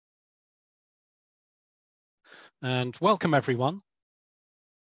and welcome everyone.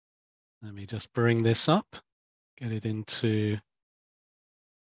 Let me just bring this up, get it into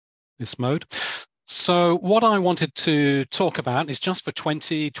this mode. So what I wanted to talk about is just for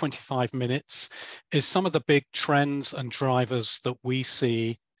 20-25 minutes is some of the big trends and drivers that we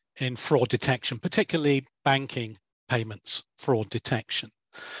see in fraud detection, particularly banking payments fraud detection.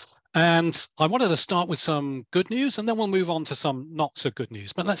 And I wanted to start with some good news, and then we'll move on to some not so good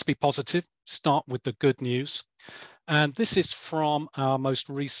news. But let's be positive, start with the good news. And this is from our most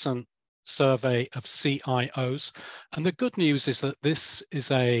recent survey of CIOs. And the good news is that this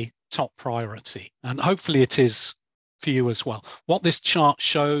is a top priority, and hopefully it is for you as well. What this chart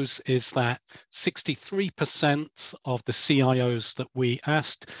shows is that 63% of the CIOs that we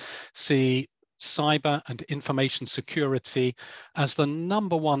asked see cyber and information security as the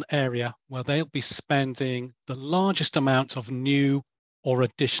 #1 area where they'll be spending the largest amount of new or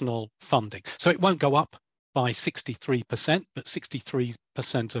additional funding. So it won't go up by 63%, but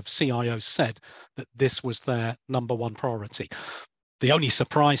 63% of CIOs said that this was their #1 priority. The only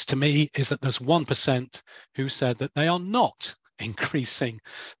surprise to me is that there's 1% who said that they are not increasing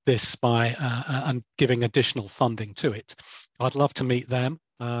this by and giving additional funding to it. I'd love to meet them.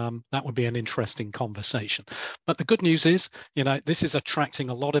 That would be an interesting conversation. But the good news is, this is attracting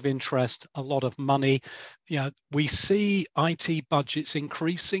a lot of interest, a lot of money. We see IT budgets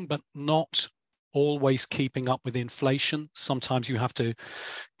increasing, but not always keeping up with inflation. Sometimes you have to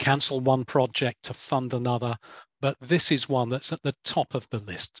cancel one project to fund another, but this is one that's at the top of the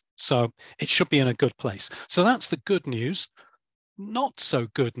list. So it should be in a good place. So that's the good news. Not so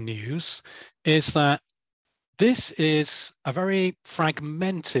good news is that this is a very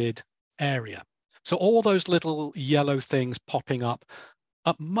fragmented area. So all those little yellow things popping up,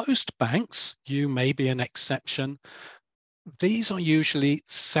 at most banks, you may be an exception, these are usually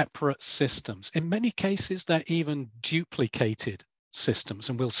separate systems. In many cases, they're even duplicated systems,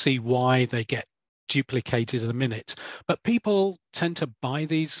 and we'll see why they get duplicated in a minute. But people tend to buy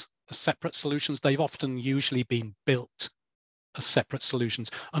these separate solutions. They've often usually been built as separate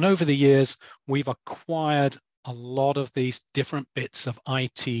solutions. And over the years, we've acquired a lot of these different bits of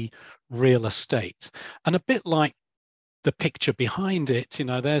IT real estate. And a bit like the picture behind it,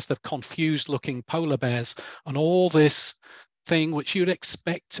 there's the confused looking polar bears and all this thing which you'd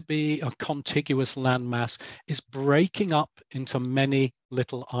expect to be a contiguous landmass is breaking up into many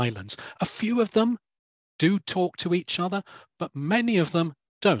little islands. A few of them do talk to each other, but many of them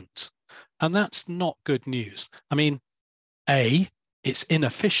don't. And that's not good news. I mean, it's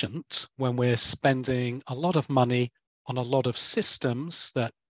inefficient when we're spending a lot of money on a lot of systems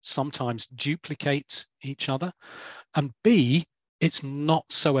that sometimes duplicate each other. And B, it's not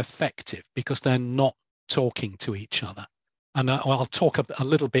so effective because they're not talking to each other. And I'll talk a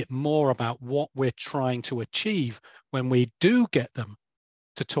little bit more about what we're trying to achieve when we do get them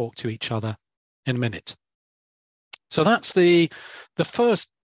to talk to each other in a minute. So that's the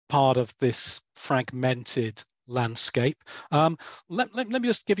first part of this fragmented landscape. Let me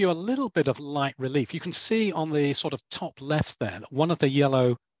just give you a little bit of light relief. You can see on the sort of top left there, that one of the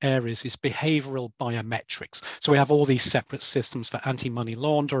yellow areas is behavioral biometrics. So we have all these separate systems for anti-money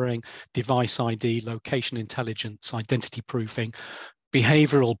laundering, device ID, location intelligence, identity proofing.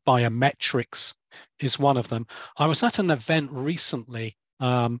 Behavioral biometrics is one of them. I was at an event recently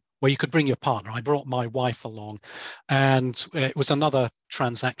where you could bring your partner. I brought my wife along, and it was another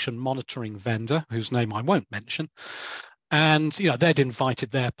transaction monitoring vendor whose name I won't mention. And they'd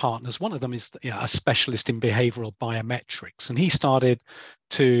invited their partners. One of them is a specialist in behavioral biometrics, and he started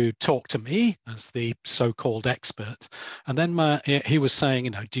to talk to me as the so-called expert. And then he was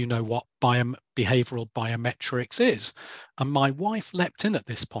saying, do you know what behavioral biometrics is? And my wife leapt in at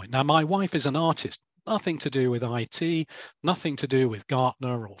this point. Now, my wife is an artist. Nothing to do with IT, nothing to do with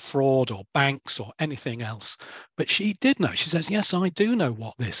Gartner or fraud or banks or anything else. But she did know. She says, yes, I do know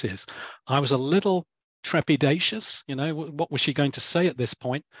what this is. I was a little trepidatious, what was she going to say at this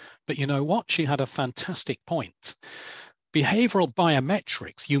point? But you know what? She had a fantastic point. Behavioral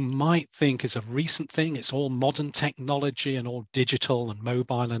biometrics, you might think is a recent thing. It's all modern technology and all digital and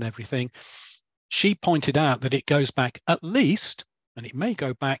mobile and everything. She pointed out that it goes back at least, and it may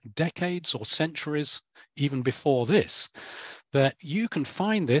go back decades or centuries, even before this, that you can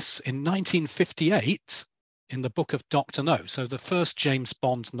find this in 1958 in the book of Dr. No, so the first James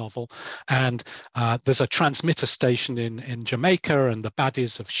Bond novel. And there's a transmitter station in Jamaica, and the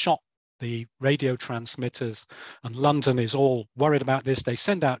baddies have shot the radio transmitters, and London is all worried about this. They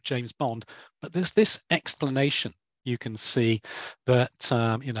send out James Bond, but there's this explanation you can see that,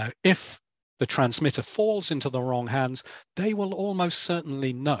 if the transmitter falls into the wrong hands, they will almost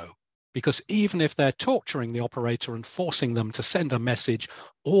certainly know because even if they're torturing the operator and forcing them to send a message,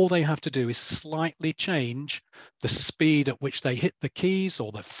 all they have to do is slightly change the speed at which they hit the keys,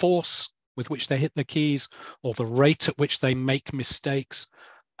 or the force with which they hit the keys, or the rate at which they make mistakes.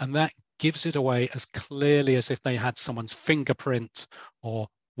 And that gives it away as clearly as if they had someone's fingerprint or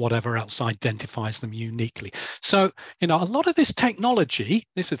whatever else identifies them uniquely. So, a lot of this technology,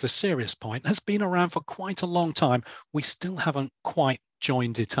 this is the serious point, has been around for quite a long time. We still haven't quite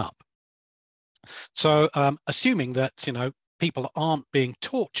joined it up. So assuming that, people aren't being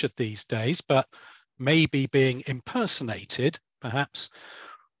tortured these days, but maybe being impersonated, perhaps,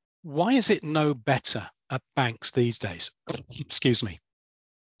 why is it no better at banks these days? Excuse me.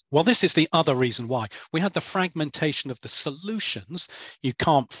 Well, this is the other reason why. We had the fragmentation of the solutions. You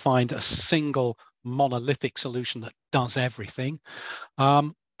can't find a single monolithic solution that does everything.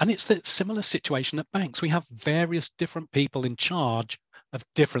 And it's the similar situation at banks. We have various different people in charge of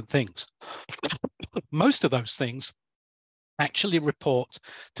different things. Most of those things actually report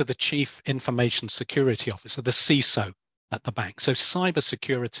to the Chief Information Security Officer, the CISO at the bank. So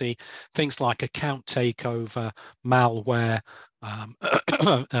cybersecurity, things like account takeover, malware,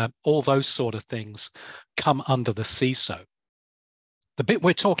 all those sort of things come under the CISO. The bit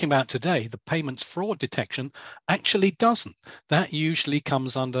we're talking about today, the payments fraud detection, actually doesn't. That usually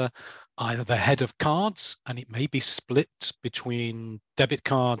comes under either the head of cards, and it may be split between debit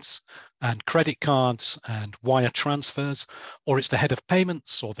cards and credit cards and wire transfers, or it's the head of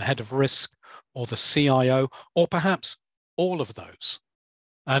payments or the head of risk or the CIO, or perhaps all of those.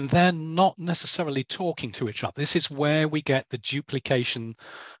 And they're not necessarily talking to each other. This is where we get the duplication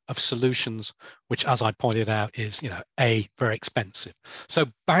of solutions, which, as I pointed out, is, very expensive. So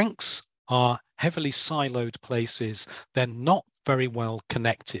banks are heavily siloed places. They're not very well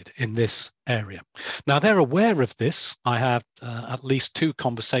connected in this area. Now, they're aware of this. I had at least 2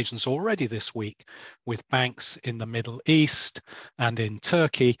 conversations already this week with banks in the Middle East and in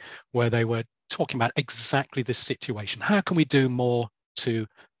Turkey, where they were talking about exactly this situation. How can we do more to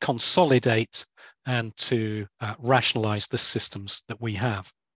consolidate and to rationalize the systems that we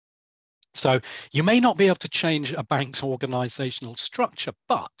have? So you may not be able to change a bank's organizational structure,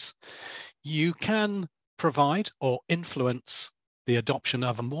 but you can provide or influence the adoption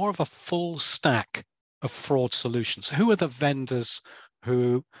of more of a full stack of fraud solutions. Who are the vendors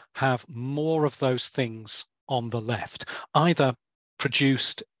who have more of those things on the left, either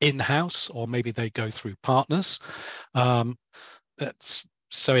produced in-house, or maybe they go through partners?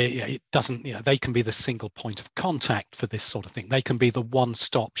 So it doesn't, they can be the single point of contact for this sort of thing. They can be the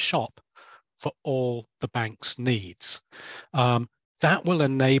one-stop shop for all the bank's needs. That will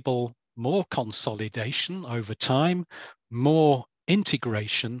enable more consolidation over time, more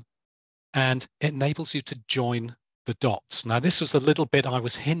integration, and it enables you to join the dots. Now, this was a little bit I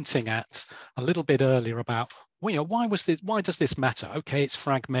was hinting at a little bit earlier about, why does this matter? Okay, it's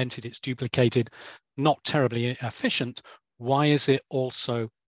fragmented, it's duplicated, not terribly efficient. Why is it also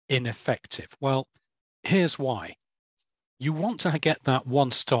ineffective? Well, here's why. You want to get that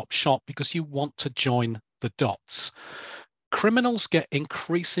one-stop shop because you want to join the dots. Criminals get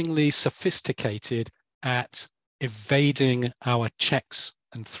increasingly sophisticated at evading our checks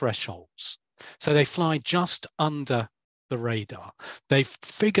and thresholds. So they fly just under the radar. They've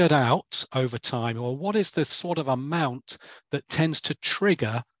figured out over time, or what is the sort of amount that tends to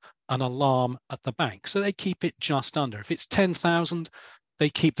trigger an alarm at the bank. So they keep it just under. If it's 10,000, they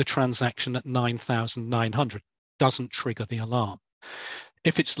keep the transaction at 9,900. Doesn't trigger the alarm.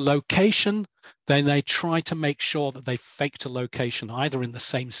 If it's location, then they try to make sure that they faked a location either in the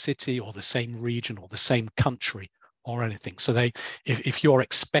same city or the same region or the same country or anything. So if you're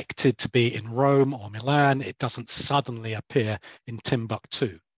expected to be in Rome or Milan, it doesn't suddenly appear in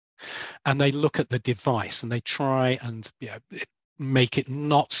Timbuktu. And they look at the device and they try and make it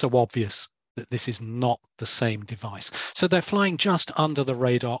not so obvious that this is not the same device. So they're flying just under the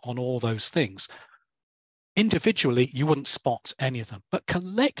radar on all those things. Individually, you wouldn't spot any of them, but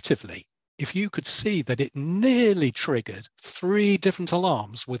collectively, if you could see that it nearly triggered 3 different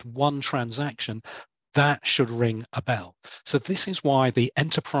alarms with one transaction, that should ring a bell. So this is why the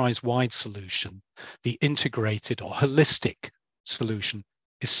enterprise-wide solution, the integrated or holistic solution,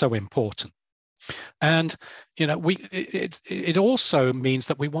 is so important. And it also means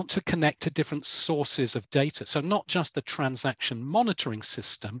that we want to connect to different sources of data. So not just the transaction monitoring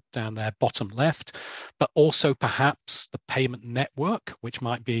system down there, bottom left, but also perhaps the payment network, which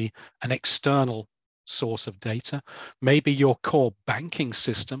might be an external source of data. Maybe your core banking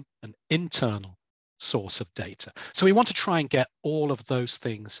system, an internal source of data. So we want to try and get all of those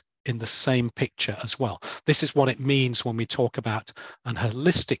things in the same picture as well. This is what it means when we talk about an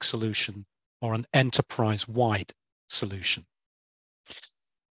holistic solution or an enterprise-wide solution.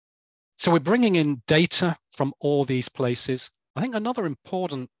 So we're bringing in data from all these places. I think another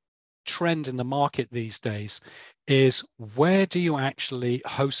important trend in the market these days is, where do you actually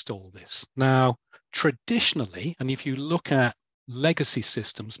host all this? Now, traditionally, and if you look at legacy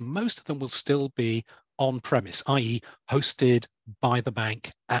systems, most of them will still be on-premise, i.e. hosted by the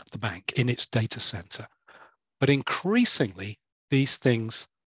bank at the bank in its data center. But increasingly, these things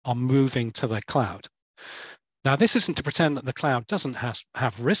are moving to the cloud. Now, this isn't to pretend that the cloud doesn't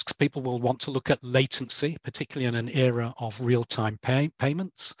have risks. People will want to look at latency, particularly in an era of real-time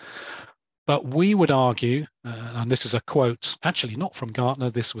payments. But we would argue, and this is a quote, actually not from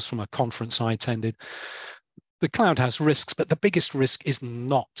Gartner, this was from a conference I attended, the cloud has risks, but the biggest risk is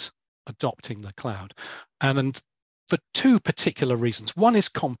not adopting the cloud. And for two particular reasons. One is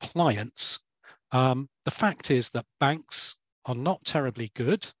compliance. The fact is that banks are not terribly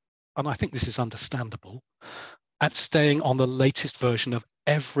good, and I think this is understandable, at staying on the latest version of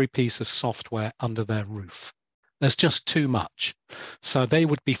every piece of software under their roof. There's just too much. So they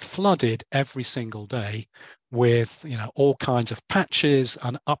would be flooded every single day with, all kinds of patches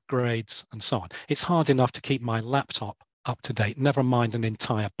and upgrades and so on. It's hard enough to keep my laptop up to date, never mind an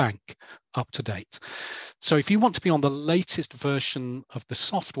entire bank up to date. So if you want to be on the latest version of the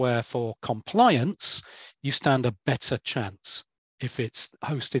software for compliance, you stand a better chance if it's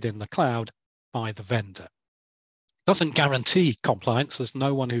hosted in the cloud by the vendor. Doesn't guarantee compliance, there's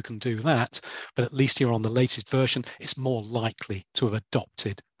no one who can do that, but at least you're on the latest version. It's more likely to have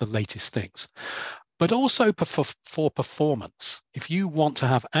adopted the latest things. But also for performance, if you want to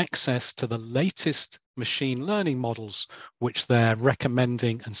have access to the latest machine learning models, which they're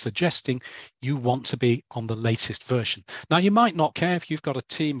recommending and suggesting, you want to be on the latest version. Now, you might not care if you've got a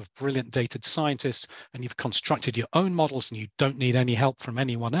team of brilliant data scientists and you've constructed your own models and you don't need any help from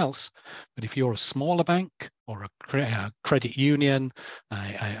anyone else. But if you're a smaller bank or a credit union,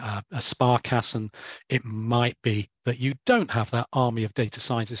 a Sparkassen, it might be that you don't have that army of data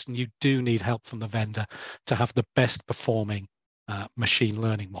scientists and you do need help from the vendor to have the best performing machine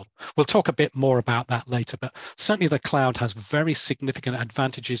learning model. We'll talk a bit more about that later, but certainly the cloud has very significant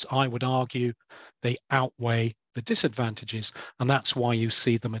advantages. I would argue they outweigh the disadvantages, and that's why you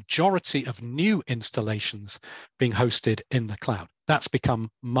see the majority of new installations being hosted in the cloud. That's become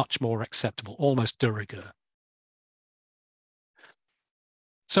much more acceptable, almost de rigueur.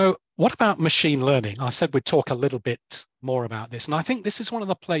 So what about machine learning? I said we'd talk a little bit more about this. And I think this is one of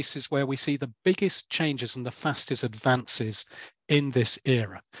the places where we see the biggest changes and the fastest advances in this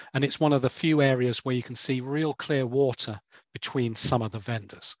era. And it's one of the few areas where you can see real clear water between some of the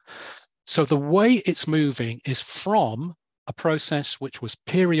vendors. So the way it's moving is from a process which was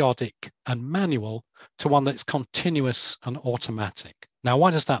periodic and manual to one that's continuous and automatic. Now,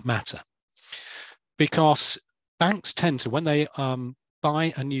 why does that matter? Because banks tend to, when they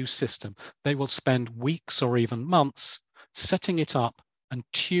buy a new system, they will spend weeks or even months setting it up and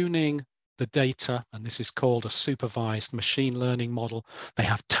tuning the data, and this is called a supervised machine learning model. They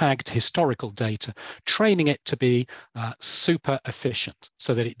have tagged historical data, training it to be super efficient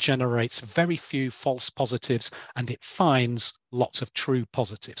so that it generates very few false positives and it finds lots of true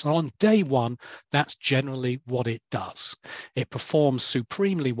positives. And on day one, that's generally what it does. It performs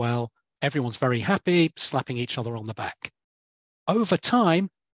supremely well. Everyone's very happy, slapping each other on the back. Over time,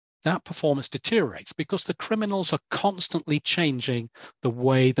 that performance deteriorates because the criminals are constantly changing the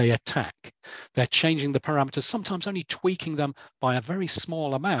way they attack. They're changing the parameters, sometimes only tweaking them by a very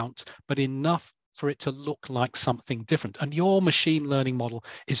small amount, but enough for it to look like something different. And your machine learning model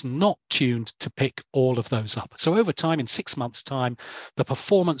is not tuned to pick all of those up. So over time, in 6 months' time, the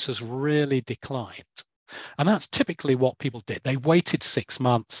performance has really declined. And that's typically what people did. They waited 6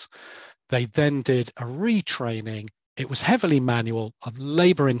 months. They then did a retraining. It was heavily manual,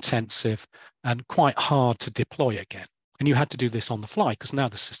 labor intensive, and quite hard to deploy again. And you had to do this on the fly because now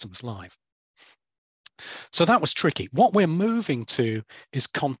the system's live. So that was tricky. What we're moving to is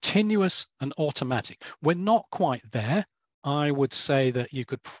continuous and automatic. We're not quite there. I would say that you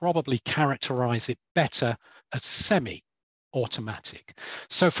could probably characterize it better as semi-automatic.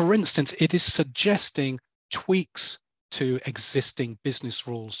 So for instance, it is suggesting tweaks to existing business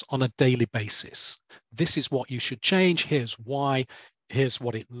rules on a daily basis. This is what you should change. Here's why. Here's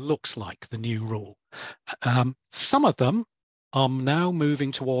what it looks like, the new rule. Some of them are now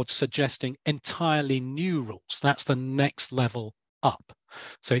moving towards suggesting entirely new rules. That's the next level up.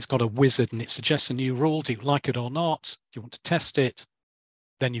 So it's got a wizard and it suggests a new rule. Do you like it or not? Do you want to test it?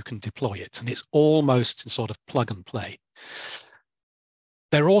 Then you can deploy it. And it's almost sort of plug and play.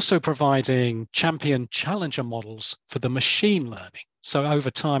 They're also providing champion challenger models for the machine learning. So over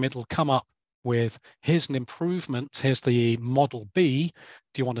time, it'll come up with, here's an improvement, here's the model B.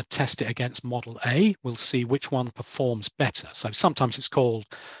 Do you want to test it against model A? We'll see which one performs better. So sometimes it's called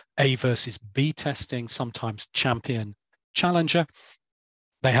A versus B testing, sometimes champion challenger.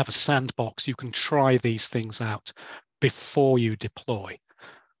 They have a sandbox. You can try these things out before you deploy.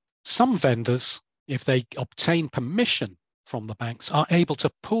 Some vendors, if they obtain permission from the banks, are able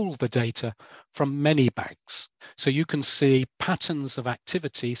to pool the data from many banks. So you can see patterns of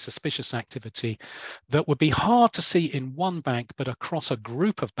activity, suspicious activity, that would be hard to see in one bank, but across a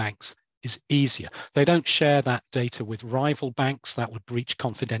group of banks is easier. They don't share that data with rival banks. That would breach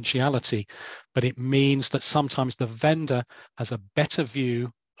confidentiality, but it means that sometimes the vendor has a better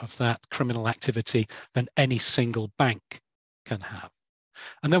view of that criminal activity than any single bank can have.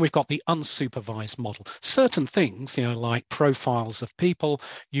 And then we've got the unsupervised model. Certain things, like profiles of people,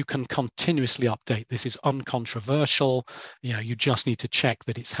 you can continuously update. This is uncontroversial. You just need to check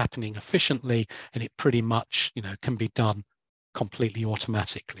that it's happening efficiently, and it pretty much, can be done completely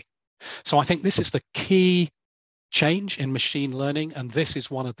automatically. So I think this is the key change in machine learning, and this is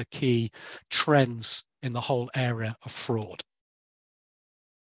one of the key trends in the whole area of fraud.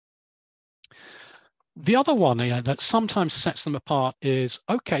 The other one that sometimes sets them apart is,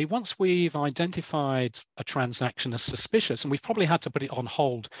 okay, once we've identified a transaction as suspicious, and we've probably had to put it on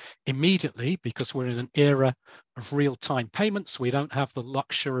hold immediately because we're in an era of real-time payments, we don't have the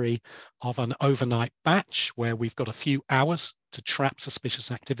luxury of an overnight batch where we've got a few hours to trap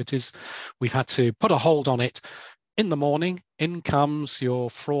suspicious activities. We've had to put a hold on it. In the morning, in comes your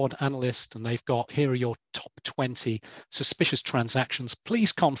fraud analyst, and they've got, here are your top 20 suspicious transactions.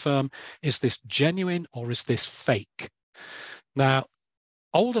 Please confirm, is this genuine or is this fake? Now,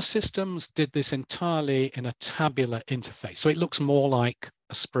 older systems did this entirely in a tabular interface, so it looks more like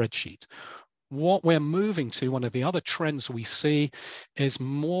a spreadsheet. What we're moving to, one of the other trends we see, is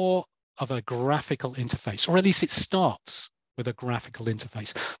more of a graphical interface, or at least it starts with a graphical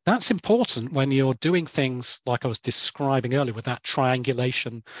interface. That's important when you're doing things like I was describing earlier with that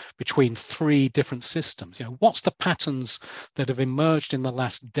triangulation between three different systems. What's the patterns that have emerged in the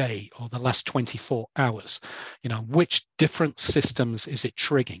last day or the last 24 hours? Which different systems is it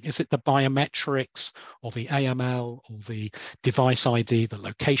triggering? Is it the biometrics or the AML or the device ID, the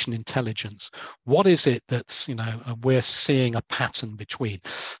location intelligence? What is it that's, we're seeing a pattern between?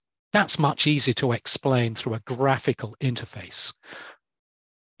 That's much easier to explain through a graphical interface.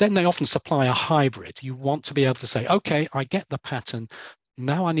 Then they often supply a hybrid. You want to be able to say, okay, I get the pattern.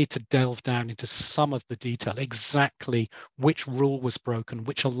 Now I need to delve down into some of the detail, exactly which rule was broken,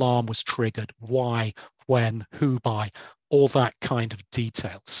 which alarm was triggered, why, when, who by, all that kind of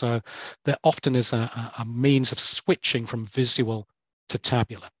detail. So there often is a means of switching from visual to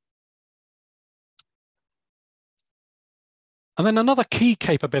tabular. And then another key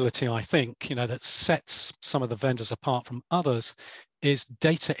capability, I think, that sets some of the vendors apart from others is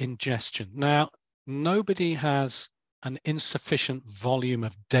data ingestion. Now, nobody has an insufficient volume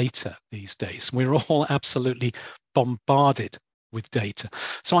of data these days. We're all absolutely bombarded with data.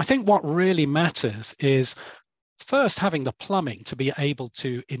 So I think what really matters is first having the plumbing to be able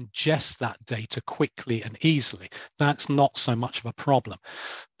to ingest that data quickly and easily. That's not so much of a problem.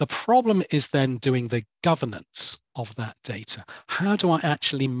 The problem is then doing the governance of that data. How do I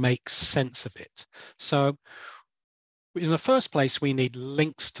actually make sense of it? So in the first place, we need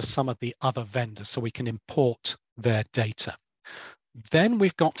links to some of the other vendors so we can import their data. Then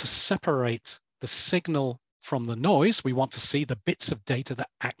we've got to separate the signal from the noise. We want to see the bits of data that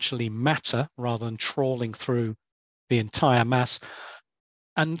actually matter rather than trawling through the entire mass,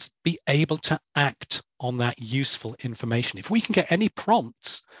 and be able to act on that useful information. If we can get any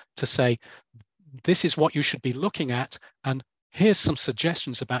prompts to say, this is what you should be looking at, and here's some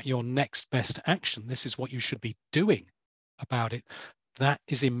suggestions about your next best action, this is what you should be doing about it, that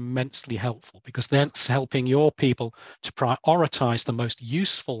is immensely helpful, because that's helping your people to prioritize the most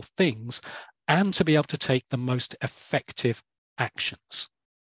useful things and to be able to take the most effective actions.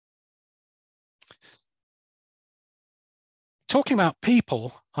 Talking about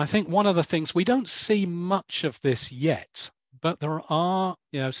people, I think one of the things, we don't see much of this yet, but there are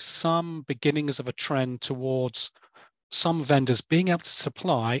some beginnings of a trend towards some vendors being able to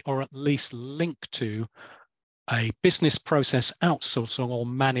supply or at least link to a business process outsourcing or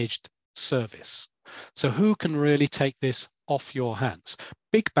managed service. So who can really take this off your hands?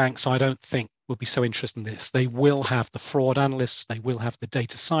 Big banks, I don't think, will be so interested in this. They will have the fraud analysts, they will have the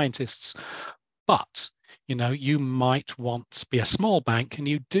data scientists, but you might want to be a small bank and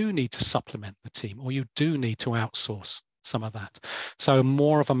you do need to supplement the team, or you do need to outsource some of that. So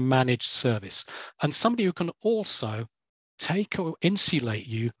more of a managed service, and somebody who can also take or insulate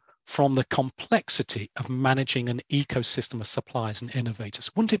you from the complexity of managing an ecosystem of suppliers and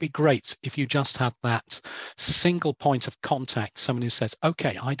innovators. Wouldn't it be great if you just had that single point of contact, someone who says,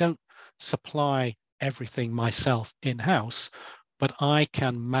 okay, I don't supply everything myself in-house, but I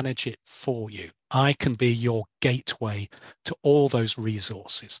can manage it for you. I can be your gateway to all those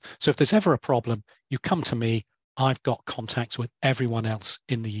resources. So if there's ever a problem, you come to me. I've got contacts with everyone else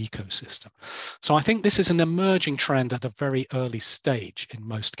in the ecosystem. So I think this is an emerging trend at a very early stage in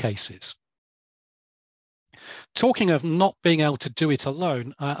most cases. Talking of not being able to do it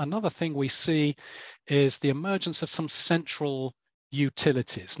alone, another thing we see is the emergence of some central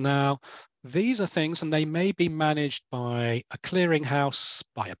utilities. Now, these are things, and they may be managed by a clearinghouse,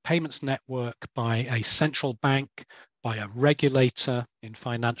 by a payments network, by a central bank, by a regulator in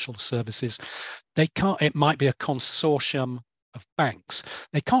financial services. They can't, it might be a consortium of banks.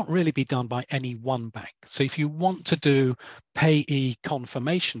 They can't really be done by any one bank. So if you want to do payee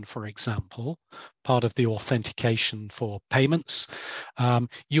confirmation, for example, part of the authentication for payments,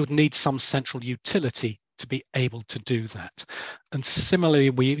 you would need some central utility to be able to do that. And similarly,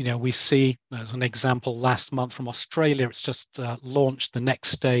 we see, as an example, last month from Australia, it's just launched the next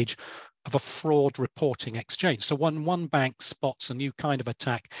stage of a fraud reporting exchange. So when one bank spots a new kind of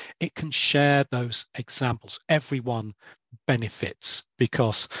attack, it can share those examples. Everyone benefits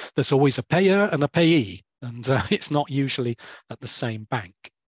because there's always a payer and a payee, and it's not usually at the same bank.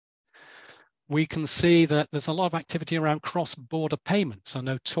 We can see that there's a lot of activity around cross-border payments, a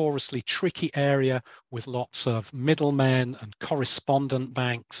notoriously tricky area with lots of middlemen and correspondent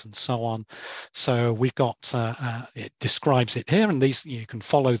banks and so on. So we've got, it describes it here, and these, you can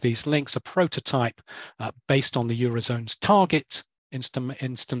follow these links, a prototype based on the Eurozone's target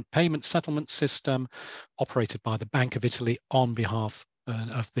instant payment settlement system operated by the Bank of Italy on behalf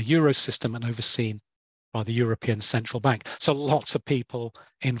of the Euro system and overseen by the European Central Bank. So lots of people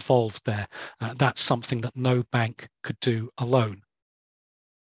involved there. That's something that no bank could do alone.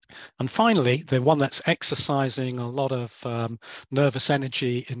 And finally, the one that's exercising a lot of nervous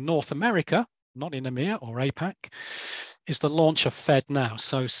energy in North America, not in EMEA or APAC, is the launch of FedNow.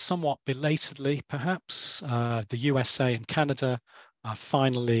 So somewhat belatedly, perhaps, the USA and Canada are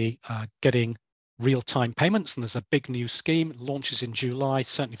finally getting real-time payments, and there's a big new scheme. It launches in July,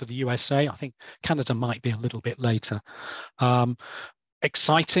 certainly for the USA. I think Canada might be a little bit later.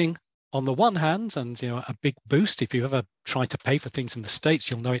 Exciting on the one hand, and a big boost. If you ever try to pay for things in the States,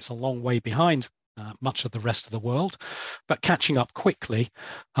 you'll know it's a long way behind much of the rest of the world, but catching up quickly.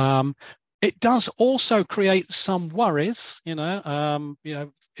 It does also create some worries, in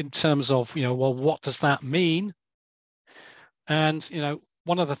terms of, well, what does that mean? And,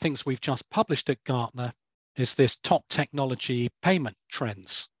 one of the things we've just published at Gartner is this top technology payment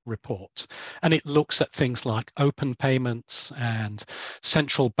trends report. And it looks at things like open payments and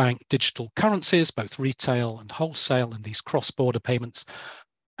central bank digital currencies, both retail and wholesale, and these cross-border payments,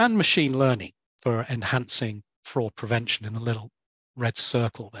 and machine learning for enhancing fraud prevention in the little red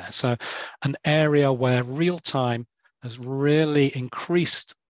circle there. So an area where real time has really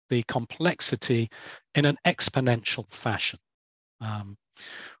increased the complexity in an exponential fashion.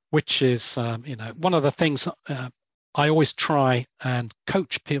 Which is, one of the things I always try and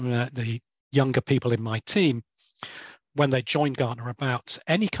coach people, the younger people in my team, when they join Gartner about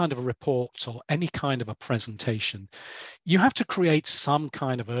any kind of a report or any kind of a presentation. You have to create some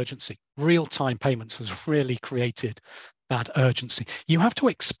kind of urgency. Real-time payments has really created that urgency. You have to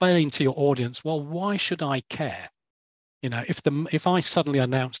explain to your audience, well, why should I care? If I suddenly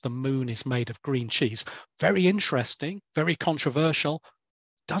announce the moon is made of green cheese, very interesting, very controversial.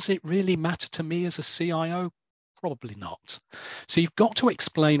 Does it really matter to me as a CIO? Probably not. So you've got to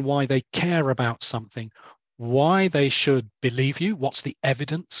explain why they care about something, why they should believe you, what's the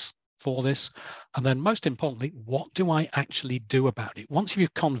evidence for this, and then most importantly, what do I actually do about it? Once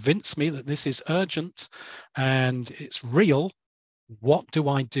you've convinced me that this is urgent and it's real, what do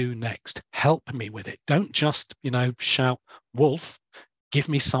I do next? Help me with it. Don't just, shout wolf. Give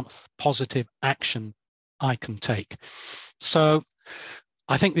me some positive action I can take. So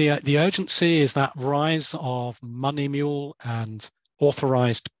I think the urgency is that rise of Money Mule and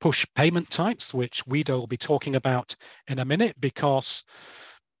authorized push payment types, which Guido will be talking about in a minute, because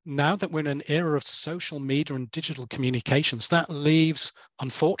now that we're in an era of social media and digital communications, that leaves,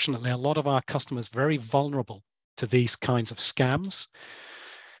 unfortunately, a lot of our customers very vulnerable to these kinds of scams.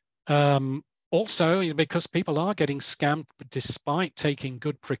 Also, because people are getting scammed despite taking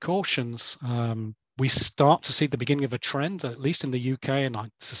good precautions, we start to see the beginning of a trend, at least in the UK, and I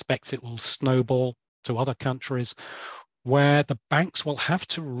suspect it will snowball to other countries, where the banks will have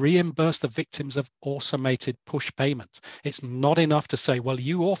to reimburse the victims of automated push payments. It's not enough to say, well,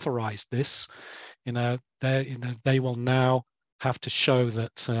 you authorized this. They will now have to show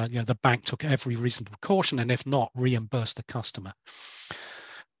that the bank took every reasonable precaution, and if not, reimburse the customer.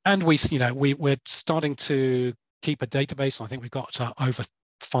 And we're starting to keep a database. I think we've got over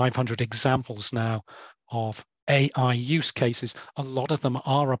 500 examples now of AI use cases. A lot of them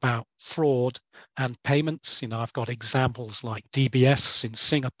are about fraud and payments. I've got examples like DBS in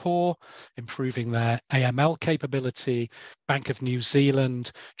Singapore, improving their AML capability, Bank of New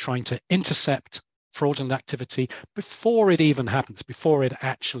Zealand trying to intercept fraudulent activity before it even happens, before it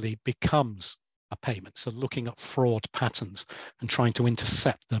actually becomes a payment. So looking at fraud patterns and trying to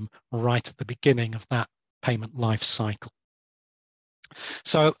intercept them right at the beginning of that payment life cycle.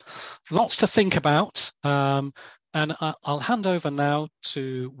 So lots to think about. And I'll hand over now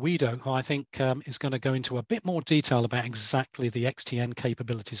to Guido, who I think is going to go into a bit more detail about exactly the XTN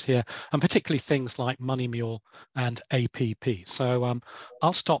capabilities here, and particularly things like Money Mule and APP. So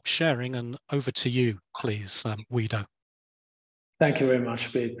I'll stop sharing and over to you, please, Guido. Thank you very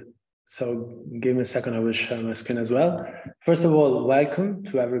much, Pete. So give me a second, I will share my screen as well. First of all, welcome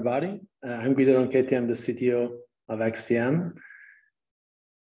to everybody. I'm Guido Ronchetti, I'm the CTO of XTN.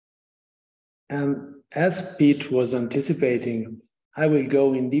 And as Pete was anticipating, I will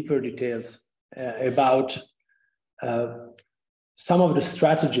go in deeper details about some of the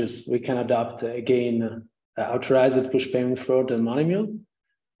strategies we can adopt again, authorized push payment fraud and Money Mule.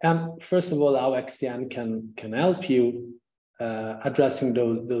 And first of all, how XTN can help you addressing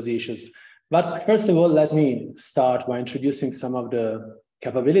those issues. But first of all, let me start by introducing some of the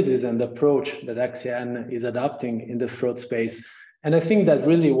capabilities and the approach that XTN is adopting in the fraud space. And I think that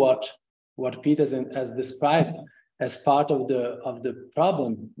really what Pete has described as part of the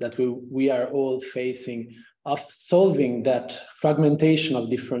problem that we are all facing of solving that fragmentation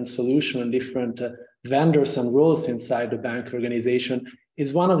of different solutions and different vendors and roles inside the bank organization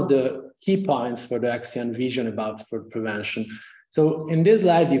is one of the key points for the XTN vision about fraud prevention. So in this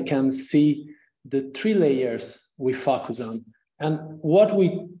slide, you can see the 3 layers we focus on. And what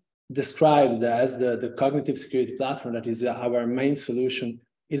we described as the cognitive security platform, that is our main solution,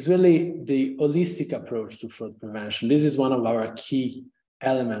 is really the holistic approach to fraud prevention. This is one of our key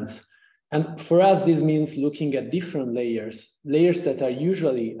elements. And for us, this means looking at different layers that are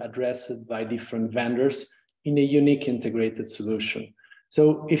usually addressed by different vendors in a unique integrated solution.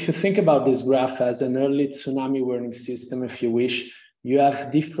 So if you think about this graph as an early tsunami warning system, if you wish, you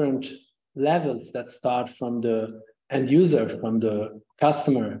have different levels that start from the end user, from the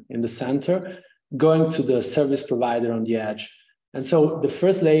customer in the center, going to the service provider on the edge. And so the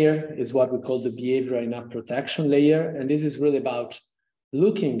first layer is what we call the behavioral in-app protection layer. And this is really about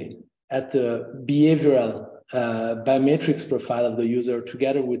looking at the behavioral biometrics profile of the user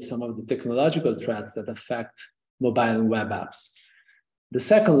together with some of the technological threats that affect mobile and web apps. The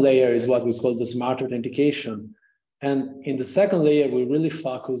second layer is what we call the smart authentication. And in the second layer, we really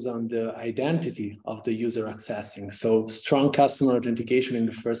focus on the identity of the user accessing. So strong customer authentication in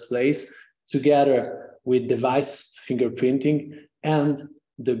the first place, together with device fingerprinting and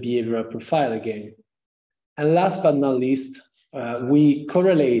the behavioral profile again. And last but not least, we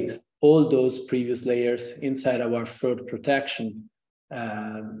correlate all those previous layers inside our fraud protection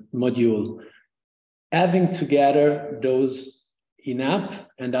module, having together those in-app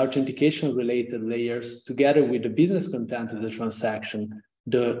and authentication related layers together with the business content of the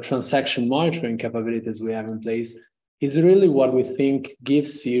transaction monitoring capabilities we have in place is really what we think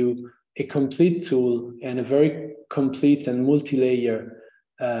gives you a complete tool and a very complete and multi-layer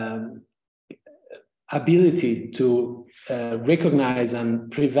ability to recognize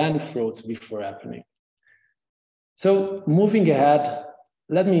and prevent frauds before happening. So moving ahead,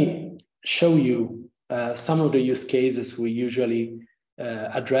 let me show you some of the use cases we usually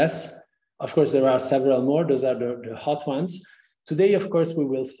address. Of course, there are several more. Those are the hot ones. Today, of course, we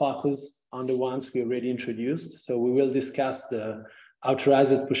will focus on the ones we already introduced. So we will discuss the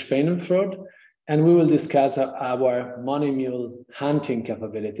authorized push payment fraud, and we will discuss our Money Mule hunting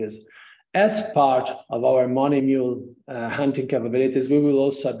capabilities. As part of our Money Mule hunting capabilities, we will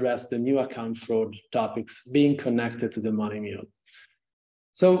also address the new account fraud topics being connected to the Money Mule.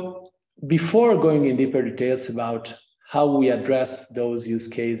 So before going in deeper details about how we address those use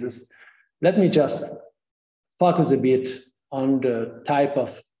cases, let me just focus a bit on the type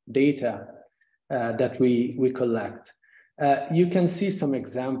of data that we collect. You can see some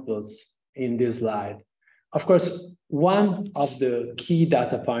examples in this slide. Of course, one of the key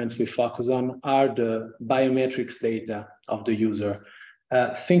data points we focus on are the biometrics data of the user.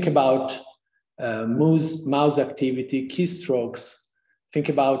 Think about mouse activity, keystrokes. Think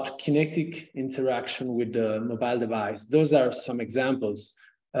about kinetic interaction with the mobile device. Those are some examples.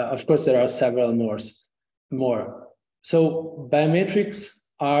 Of course, there are several more. So biometrics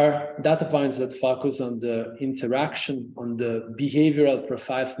are data points that focus on the interaction, on the behavioral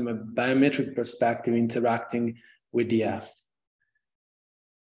profile from a biometric perspective, interacting with the app.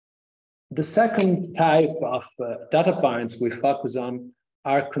 The second type of data points we focus on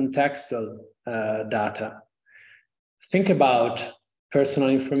are contextual data. Think about personal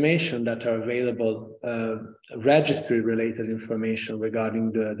information that are available, registry-related information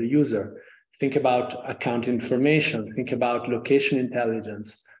regarding the user. Think about account information, think about location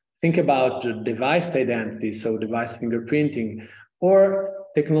intelligence, think about the device identity, so device fingerprinting, or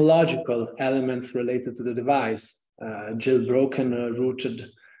technological elements related to the device, jailbroken, rooted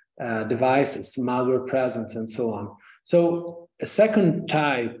devices, malware presence, and so on. So a second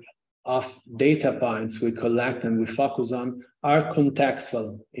type of data points we collect and we focus on are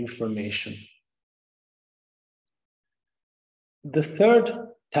contextual information. The third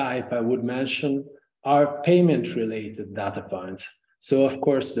type I would mention are payment-related data points. So of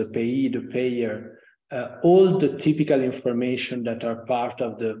course, the payee, the payer, all the typical information that are part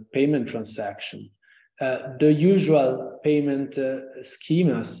of the payment transaction, the usual payment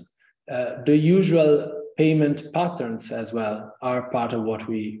schemas, the usual payment patterns as well are part of what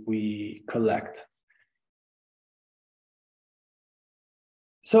we collect.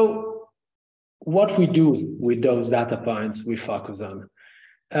 So what we do with those data points we focus on.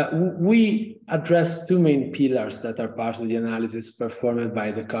 We address two main pillars that are part of the analysis performed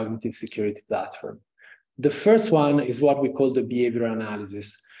by the cognitive security platform. The first one is what we call the behavioral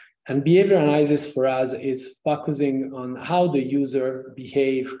analysis. And behavioral analysis for us is focusing on how the user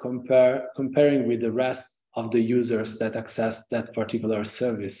behave comparing with the rest of the users that access that particular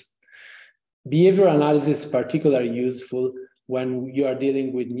service. Behavioral analysis is particularly useful when you are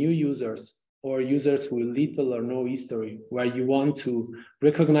dealing with new users or users with little or no history, where you want to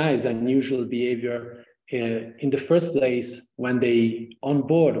recognize unusual behavior in the first place when they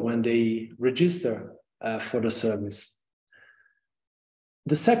onboard, when they register for the service.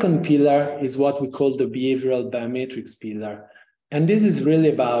 The second pillar is what we call the behavioral biometrics pillar. And this is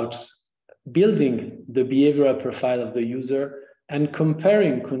really about building the behavioral profile of the user and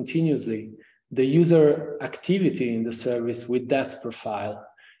comparing continuously the user activity in the service with that profile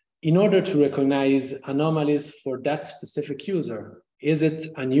in order to recognize anomalies for that specific user. Is it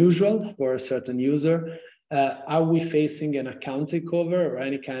unusual for a certain user? Are we facing an account takeover or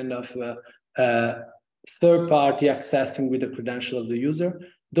any kind of third party accessing with the credential of the user?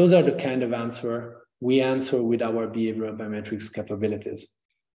 Those are the kind of answer we answer with our behavioral biometrics capabilities.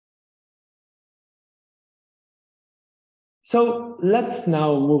 So let's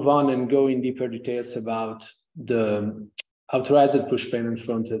now move on and go in deeper details about the Authorized Push Payment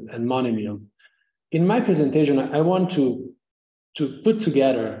Front and Money Mule. In my presentation, I want to put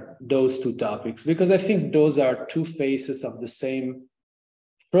together those two topics because I think those are two faces of the same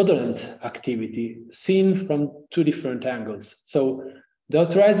fraudulent activity seen from two different angles. So the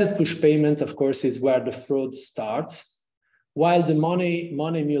Authorized Push Payment, of course, is where the fraud starts, while the money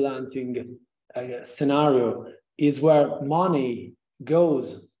mule hunting scenario is where money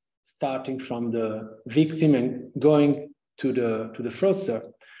goes starting from the victim and going to the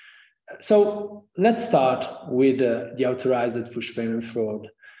fraudster. So let's start with the Authorized Push Payment fraud.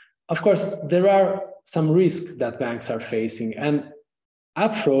 Of course, there are some risks that banks are facing, and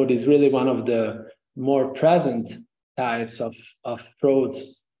app fraud is really one of the more present types of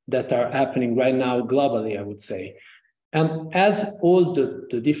frauds that are happening right now globally, I would say. And as all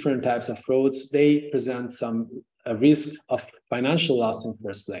the different types of frauds, they present some risk of financial loss in the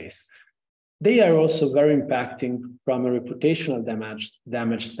first place. They are also very impacting from a reputational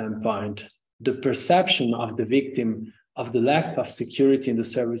damage standpoint. The perception of the victim of the lack of security in the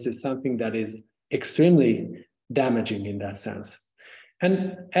service is something that is extremely damaging in that sense.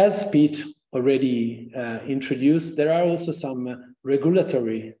 And as Pete already introduced, there are also some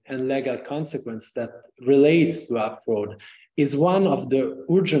regulatory and legal consequences that relates to app fraud. Is one of the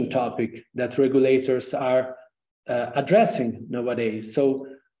urgent topics that regulators are addressing nowadays. So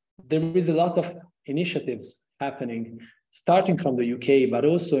there is a lot of initiatives happening, starting from the UK, but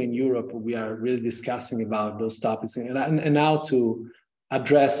also in Europe. We are really discussing about those topics and how to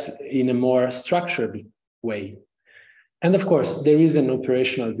address in a more structured way. And of course, there is an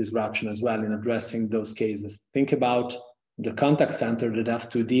operational disruption as well in addressing those cases. Think about the contact center that have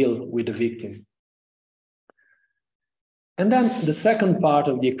to deal with the victim. And then the second part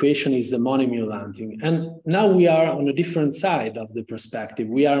of the equation is the money mule hunting. And now we are on a different side of the perspective.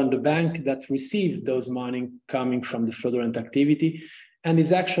 We are on the bank that received those money coming from the fraudulent activity and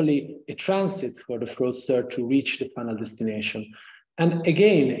is actually a transit for the fraudster to reach the final destination. And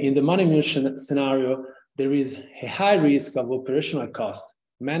again, in the money mule scenario, there is a high risk of operational cost.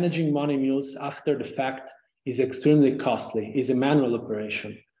 Managing money mules after the fact is extremely costly, is a manual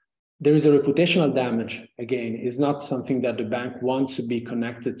operation. There is a reputational damage, again, is not something that the bank wants to be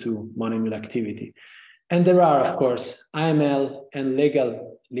connected to money mule activity. And there are, of course, AML and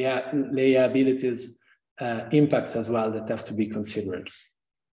legal liabilities impacts as well that have to be considered.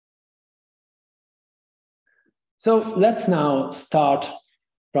 So let's now start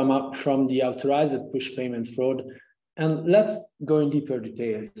from the authorized push payment fraud, and let's go in deeper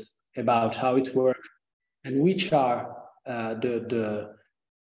details about how it works and which are the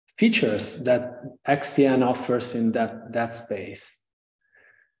features that XTN offers in that space.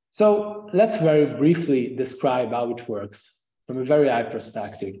 So let's very briefly describe how it works from a very high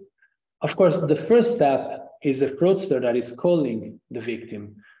perspective. Of course, the first step is a fraudster that is calling the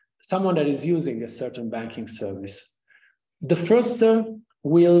victim, someone that is using a certain banking service. The fraudster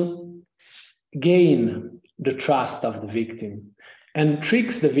will gain the trust of the victim and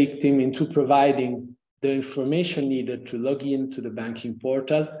tricks the victim into providing the information needed to log in to the banking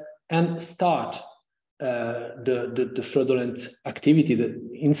portal and start the fraudulent activity,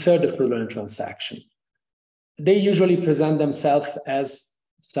 insert the fraudulent transaction. They usually present themselves as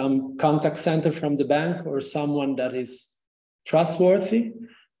some contact center from the bank or someone that is trustworthy,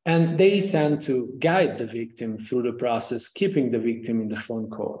 and they tend to guide the victim through the process, keeping the victim in the phone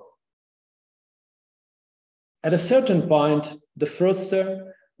call. At a certain point, the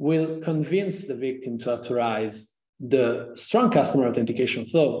fraudster will convince the victim to authorize the strong customer authentication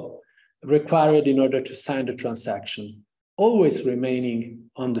flow required in order to sign the transaction, always remaining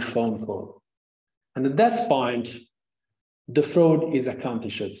on the phone call. And at that point, the fraud is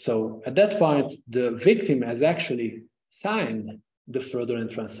accomplished. So at that point, the victim has actually signed the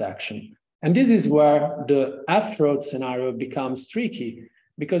fraudulent transaction. And this is where the app fraud scenario becomes tricky,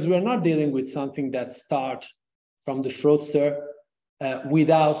 because we're not dealing with something that starts from the fraudster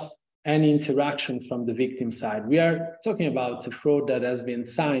without any interaction from the victim side. We are talking about a fraud that has been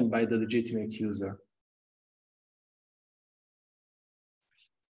signed by the legitimate user.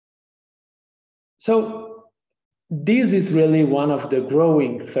 So this is really one of the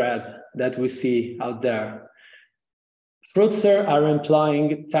growing threats that we see out there. Fraudsters are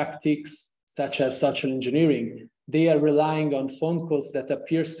employing tactics such as social engineering. They are relying on phone calls that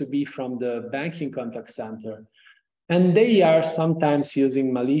appears to be from the banking contact center. And they are sometimes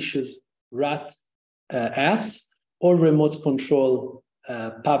using malicious rat apps or remote control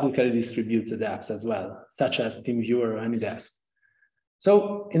publicly distributed apps as well, such as TeamViewer or AnyDesk.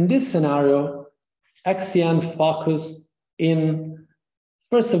 So in this scenario, XTN focus in,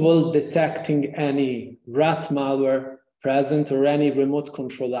 first of all, detecting any rat malware present or any remote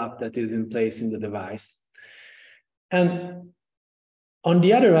control app that is in place in the device. And on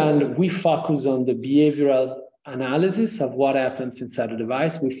the other hand, we focus on the behavioral analysis of what happens inside the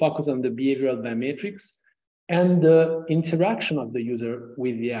device. We focus on the behavioral biometrics and the interaction of the user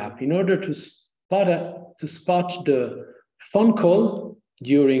with the app in order to spot the phone call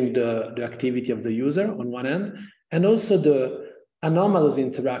during the activity of the user on one end, and also the anomalous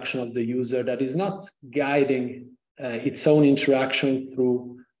interaction of the user that is not guiding its own interaction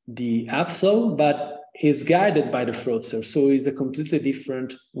through the app flow, but is guided by the fraudster. So it's a completely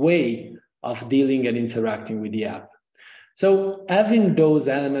different way of dealing and interacting with the app. So having those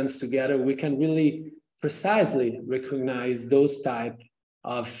elements together, we can really precisely recognize those type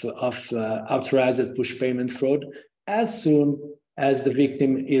of authorized push payment fraud as soon as the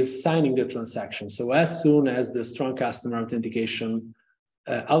victim is signing the transaction. So as soon as the strong customer authentication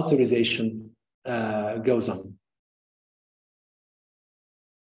authorization goes on.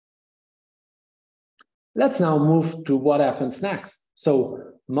 Let's now move to what happens next. So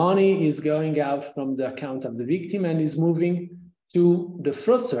money is going out from the account of the victim and is moving to the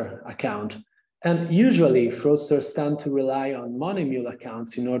fraudster account. And usually fraudsters tend to rely on Money Mule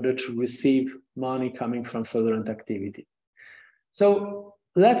accounts in order to receive money coming from fraudulent activity. So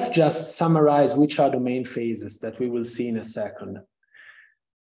let's just summarize which are the main phases that we will see in a second.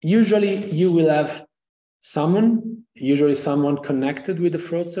 Usually you will have usually someone connected with the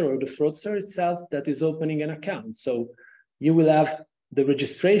fraudster or the fraudster itself that is opening an account. So you will have the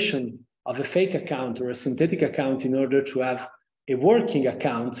registration of a fake account or a synthetic account in order to have a working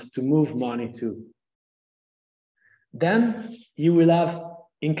account to move money to. Then you will have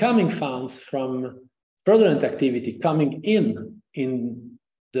incoming funds from fraudulent activity coming in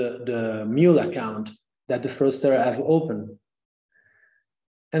the mule account that the fraudster have opened.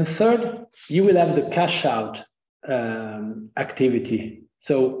 And third, you will have the cash out activity.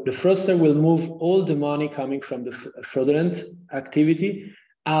 So the fraudster will move all the money coming from the fraudulent activity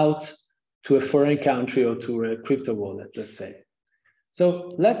out to a foreign country or to a crypto wallet, let's say.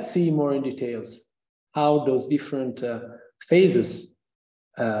 So let's see more in details how those different phases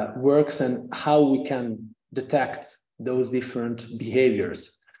works and how we can detect those different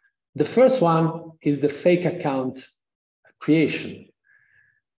behaviors. The first one is the fake account creation.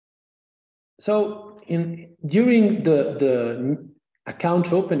 So during the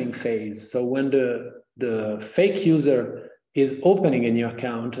account opening phase, so when the fake user is opening a new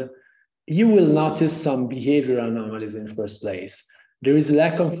account, you will notice some behavioral anomalies in the first place. There is a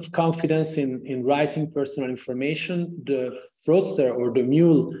lack of confidence in writing personal information. The fraudster or the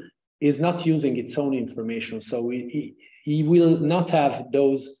mule is not using its own information, so he will not have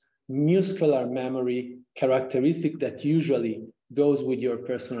those muscular memory characteristic that usually goes with your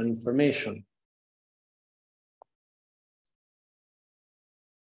personal information.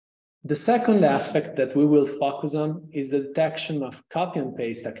 The second aspect that we will focus on is the detection of copy and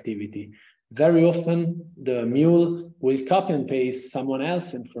paste activity. Very often, the mule will copy and paste someone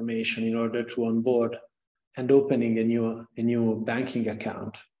else's information in order to onboard and opening a new banking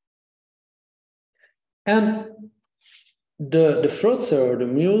account. And the fraudster or the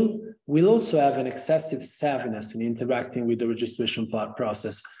mule will also have an excessive savviness in interacting with the registration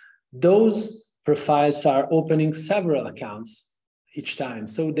process. Those profiles are opening several accounts each time.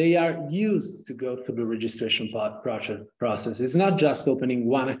 So they are used to go through the registration process. It's not just opening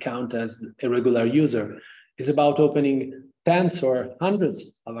one account as a regular user. It's about opening tens or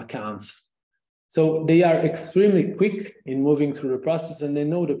hundreds of accounts. So they are extremely quick in moving through the process and they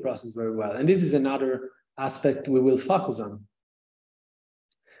know the process very well. And this is another aspect we will focus on.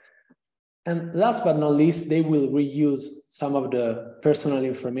 And last but not least, they will reuse some of the personal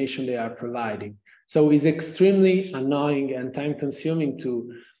information they are providing. So it's extremely annoying and time-consuming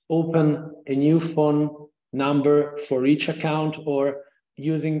to open a new phone number for each account or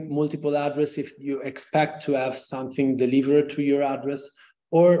using multiple addresses if you expect to have something delivered to your address,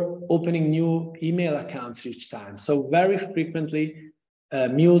 or opening new email accounts each time. So very frequently,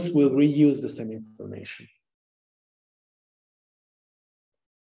 mules will reuse the same information.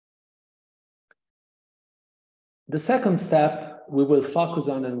 The second step we will focus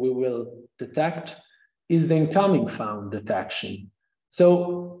on and we will detect is the incoming fund detection.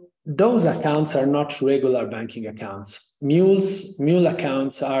 So those accounts are not regular banking accounts. Mule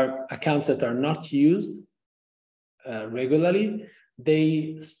accounts are accounts that are not used regularly.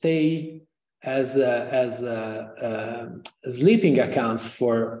 They stay as sleeping accounts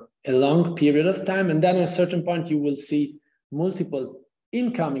for a long period of time. And then at a certain point, you will see multiple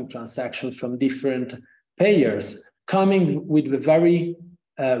incoming transactions from different payers coming with a very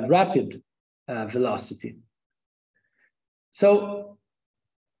rapid velocity. So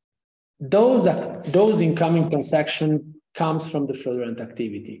those incoming transactions comes from the fraudulent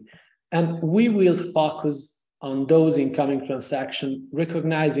activity. And we will focus on those incoming transactions,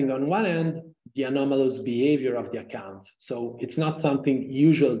 recognizing on one end the anomalous behavior of the account. So it's not something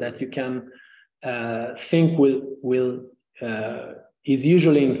usual that you can think is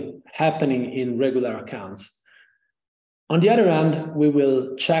usually happening in regular accounts. On the other hand, we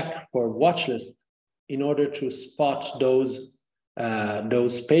will check for watch lists in order to spot those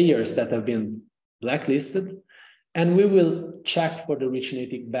payers that have been blacklisted, and we will check for the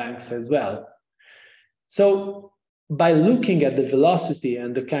originating banks as well. So by looking at the velocity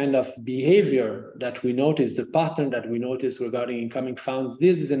and the kind of behavior that we notice, the pattern that we notice regarding incoming funds,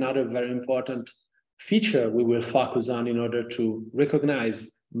 this is another very important feature we will focus on in order to recognize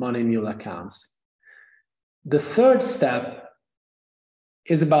Money Mule accounts. The third step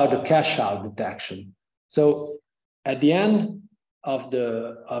is about the cash out detection. So at the end of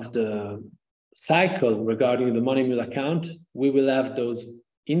the cycle regarding the Money Mule account, we will have those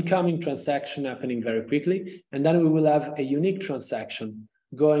incoming transactions happening very quickly, and then we will have a unique transaction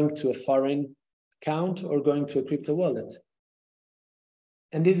going to a foreign account or going to a crypto wallet.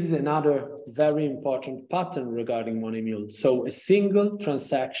 And this is another very important pattern regarding Money Mule. So a single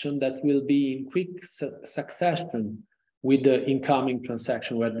transaction that will be in quick succession with the incoming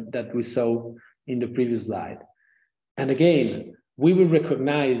transaction that we saw in the previous slide. And again, we will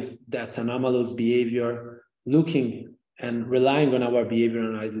recognize that anomalous behavior, looking and relying on our behavior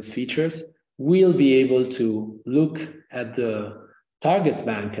analysis features. We'll be able to look at the target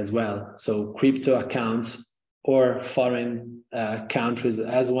bank as well. So crypto accounts or foreign countries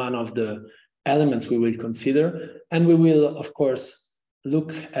as one of the elements we will consider, and we will, of course,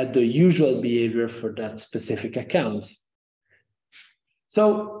 look at the usual behavior for that specific account.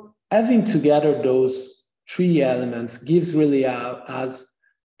 So having together those three elements gives really us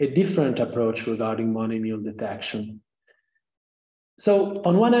a different approach regarding Money Mule detection. So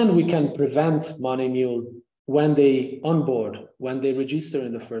on one hand, we can prevent Money Mule when they onboard, when they register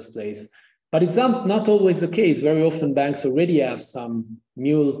in the first place. But it's not always the case. Very often banks already have some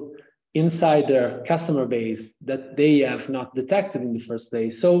mule inside their customer base that they have not detected in the first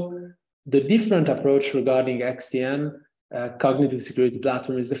place. So the different approach regarding XTN, cognitive security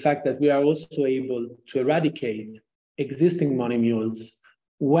platform, is the fact that we are also able to eradicate existing money mules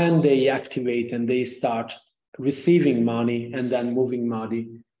when they activate and they start receiving money and then moving money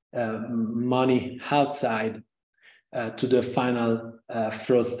outside to the final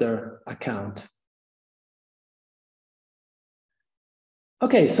fraudster account.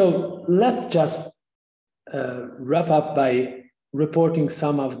 Okay, so let's just wrap up by reporting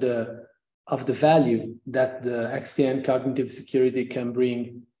some of the value that the XTN cognitive security can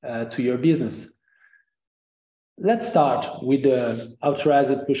bring to your business. Let's start with the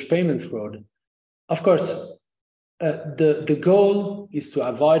authorized push payment fraud. Of course, the goal is to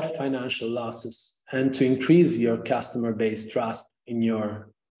avoid financial losses and to increase your customer base trust in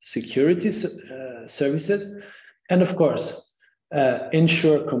your security services, and of course,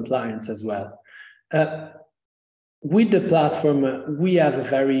 ensure compliance as well. With the platform, we have a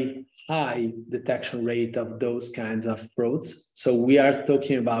very high detection rate of those kinds of frauds. So we are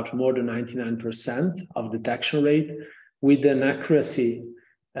talking about more than 99% of detection rate with an accuracy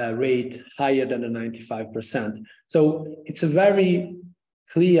rate higher than the 95%. So it's a very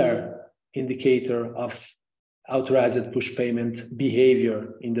clear indicator of authorized push payment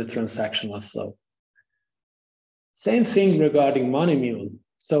behavior in the transactional flow. Same thing regarding Money Mule.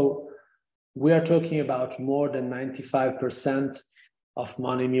 So we are talking about more than 95% of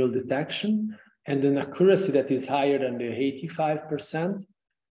Money Mule detection and an accuracy that is higher than the 85%.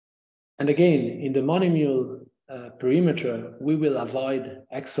 And again, in the Money Mule perimeter, we will avoid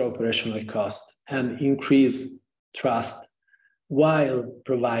extra operational costs and increase trust while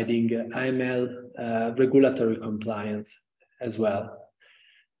providing AML regulatory compliance as well.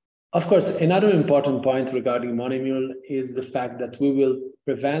 Of course, another important point regarding Money Mule is the fact that we will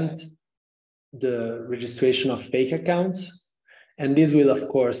prevent the registration of fake accounts, and this will, of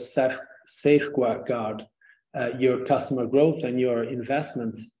course, safeguard your customer growth and your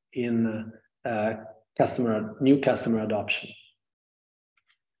investment in new customer adoption.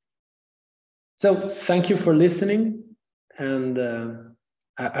 So thank you for listening, and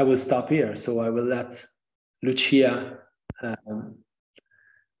I will stop here. So I will let Lucia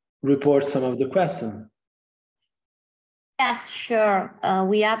report some of the questions. Yes, sure.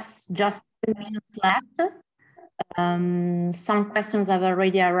 We have just 2 minutes left. Some questions have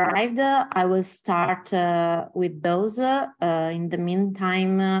already arrived. I will start with those. In the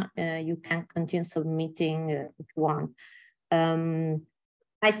meantime, you can continue submitting if you want.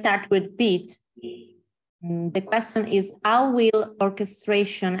 I start with Pete. The question is, how will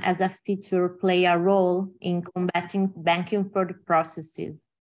orchestration as a feature play a role in combating banking fraud processes?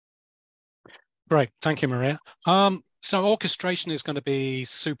 Great, thank you, Maria. So orchestration is going to be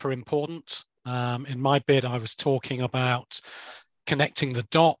super important. In my bid, I was talking about connecting the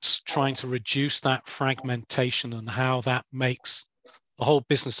dots, trying to reduce that fragmentation and how that makes the whole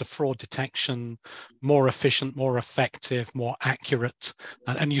business of fraud detection more efficient, more effective, more accurate.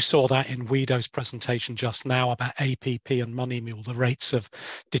 And you saw that in Guido's presentation just now about APP and Money Mule, the rates of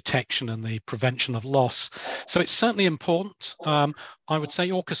detection and the prevention of loss. So it's certainly important. I would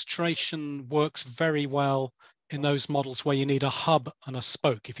say orchestration works very well in those models where you need a hub and a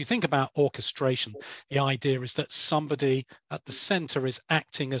spoke. If you think about orchestration, the idea is that somebody at the center is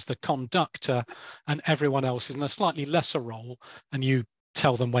acting as the conductor and everyone else is in a slightly lesser role, and you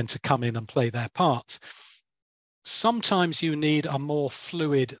tell them when to come in and play their part. Sometimes you need a more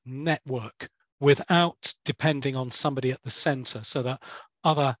fluid network without depending on somebody at the center so that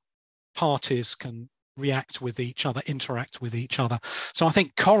other parties can react with each other, interact with each other. So I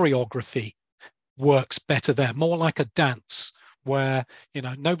think choreography works better there, more like a dance where, you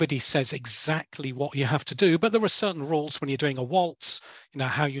know, nobody says exactly what you have to do, but there are certain rules when you're doing a waltz, you know,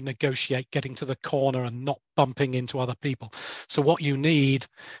 how you negotiate getting to the corner and not bumping into other people. So what you need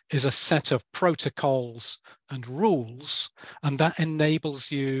is a set of protocols and rules, and that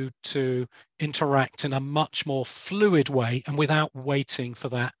enables you to interact in a much more fluid way and without waiting for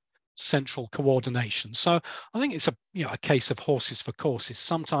that central coordination. So I think it's a case of horses for courses.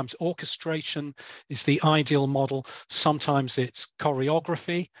 Sometimes orchestration is the ideal model, sometimes it's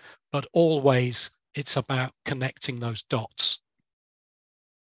choreography, but always it's about connecting those dots.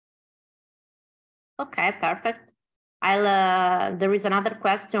 Okay, perfect. There is another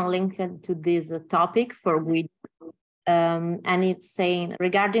question linked to this topic for Guido. And it's saying,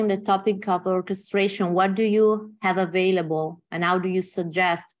 regarding the topic of orchestration, what do you have available and how do you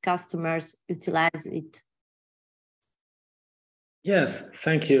suggest customers utilize it? Yes,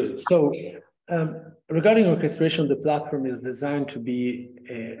 thank you. So regarding orchestration, the platform is designed to be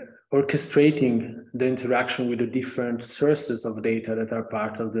orchestrating the interaction with the different sources of data that are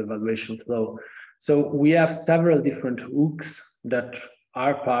part of the evaluation flow. So we have several different hooks that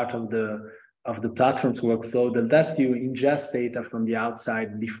are part of the platform's workflow that let you ingest data from the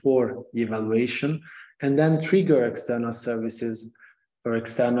outside before the evaluation and then trigger external services or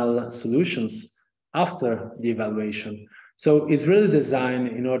external solutions after the evaluation. So it's really designed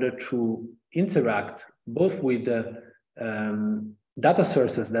in order to interact both with the data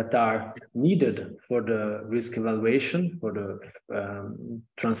sources that are needed for the risk evaluation, for the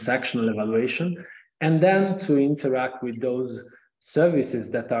transactional evaluation, and then to interact with those services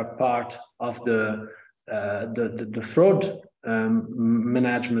that are part of the fraud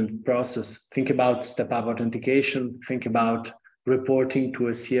management process. Think about step-up authentication, think about reporting to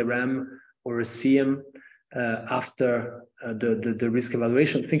a CRM or a CM after the risk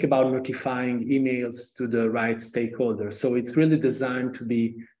evaluation, think about notifying emails to the right stakeholders. So it's really designed to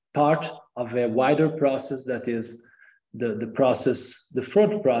be part of a wider process that is the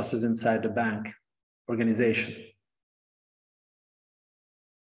fraud process inside the bank organization.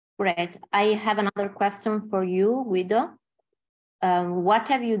 Great. I have another question for you, Guido. What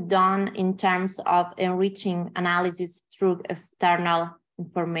have you done in terms of enriching analysis through external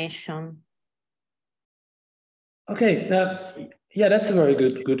information? Okay, yeah, that's a very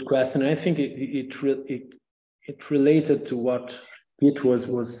good question. I think it related to what Pete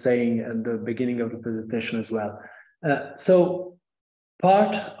was saying at the beginning of the presentation as well. So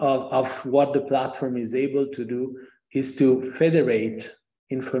part of what the platform is able to do is to federate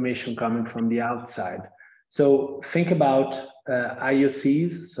information coming from the outside. So think about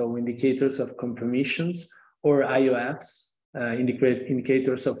IOCs, so indicators of compromisions, or IOFs,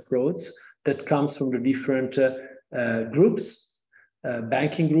 indicators of frauds that comes from the different groups,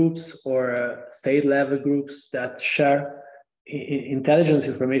 banking groups or state level groups that share intelligence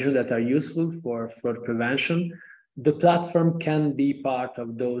information that are useful for fraud prevention. The platform can be part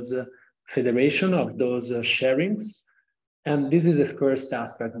of those federation of those sharings. And this is the first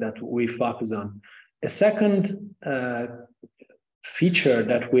aspect that we focus on. A second feature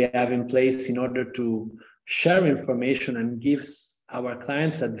that we have in place in order to share information and gives our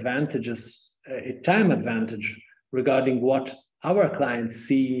clients advantages, a time advantage regarding what our clients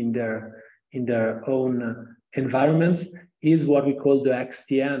see in their own environments, is what we call the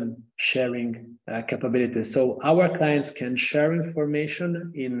XTN sharing capability. So our clients can share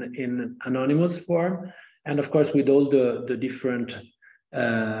information in anonymous form, and of course with all the different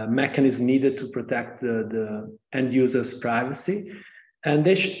mechanisms needed to protect the end user's privacy. And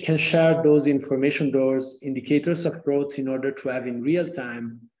they can share those information, those indicators of frauds, in order to have in real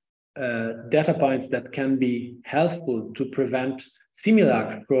time data points that can be helpful to prevent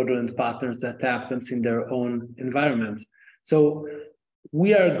similar fraudulent patterns that happens in their own environment. So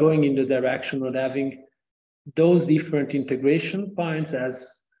we are going in the direction of having those different integration points as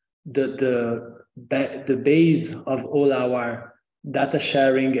the base of all our data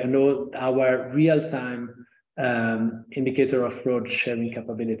sharing and all our real-time indicator of fraud sharing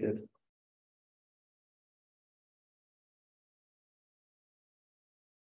capabilities.